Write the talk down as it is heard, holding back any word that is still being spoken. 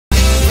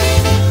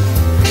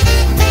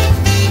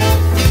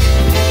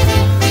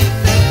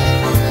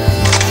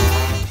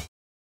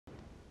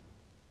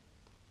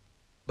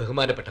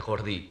ബഹുമാനപ്പെട്ട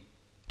കോടതി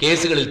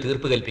കേസുകളിൽ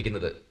തീർപ്പ്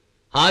കൽപ്പിക്കുന്നത്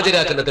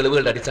ഹാജരാക്കുന്ന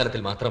തെളിവുകളുടെ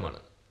അടിസ്ഥാനത്തിൽ മാത്രമാണ്.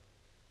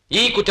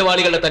 ഈ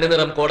കുറ്റവാളികളുടെ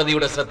തനിനിറം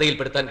കോടതിയുടെ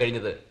ശ്രദ്ധയിൽപ്പെടുത്താൻ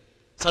കഴിഞ്ഞത്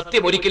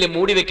സത്യം ഒരിക്കലും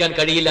മൂടിവെക്കാൻ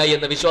കഴിയില്ല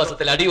എന്ന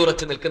വിശ്വാസത്തിൽ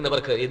അടിയുറച്ചു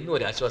നിൽക്കുന്നവർക്ക് എന്നും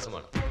ഒരു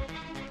ആശ്വാസമാണ്.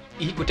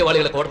 ഈ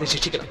കുറ്റവാളികളെ കോടതി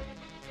ശിക്ഷിക്കണം.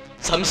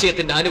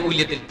 സംശയത്തിന്റെ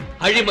ആനുകൂല്യത്തിൽ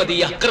അഴിമതി,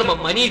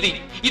 അക്രമം, അനീതി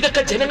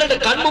ഇതൊക്കെ ജനങ്ങളുടെ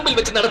കൺമുമ്പിൽ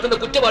വെച്ച് നടത്തുന്ന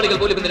കുറ്റവാളികൾ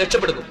പോലും ഇന്ന്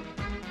രക്ഷപ്പെടുന്നു.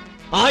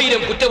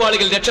 1000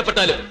 കുറ്റവാളികൾ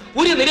രക്ഷപ്പെട്ടാലും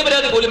ഒരു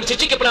നിരപരാധി പോലും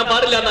ശിക്ഷിക്കപ്പെടാൻ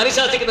പാടില്ല എന്ന്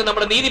അനുശാസിക്കുന്ന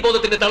നമ്മുടെ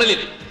നീതിബോധത്തിന്റെ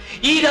തണലിൽ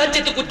ഈ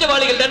രാജ്യത്ത്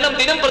കുറ്റവാളികളുടെ എണ്ണം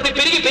ദിനം പ്രതി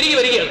പെരുകി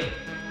വരികയാണ്.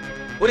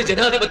 ഒരു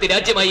ജനാധിപത്യ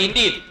രാജ്യമായ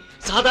ഇന്ത്യയിൽ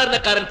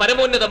സാധാരണക്കാരൻ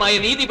പരമോന്നതമായ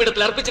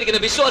നീതിപീഠത്തിൽ അർപ്പിച്ചിരിക്കുന്ന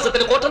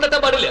വിശ്വാസത്തിന് കോട്ടം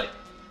തട്ടാൻ പാടില്ല.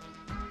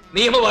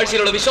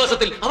 നിയമവാഴ്ചയിലുള്ള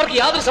വിശ്വാസത്തിൽ അവർക്ക്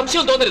യാതൊരു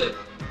സംശയവും തോന്നരുത്.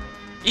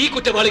 ഈ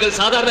കുറ്റവാളികൾ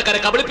സാധാരണക്കാരെ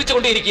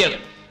കബളിപ്പിച്ചുകൊണ്ടേയിരിക്കുകയാണ്.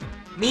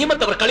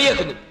 നിയമത്തെ അവർ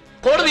കളിയാക്കുന്നു,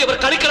 കോടതി അവർ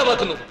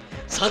കളിക്കളമാക്കുന്നു,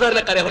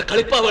 സാധാരണക്കാരെ അവർ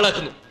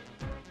കളിപ്പാവകളാക്കുന്നു.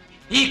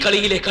 ഈ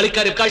കളിയിലെ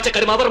കളിക്കാരും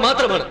കാഴ്ചക്കാരും അവർ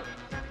മാത്രമാണ്.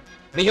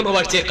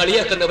 നിയമവാഴ്ചയെ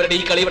കളിയാക്കുന്നവരുടെ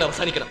ഈ കളി ഇവിടെ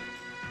അവസാനിക്കണം.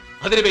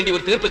 അതിനുവേണ്ടി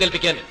ഒരു തീർപ്പ്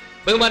കൽപ്പിക്കാൻ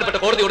ബഹുമാനപ്പെട്ട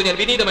കോടതിയോട് ഞാൻ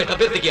വിനീതമായിട്ട്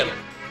അഭ്യർത്ഥിക്കുകയാണ്.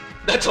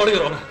 That's all,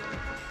 Your Honor.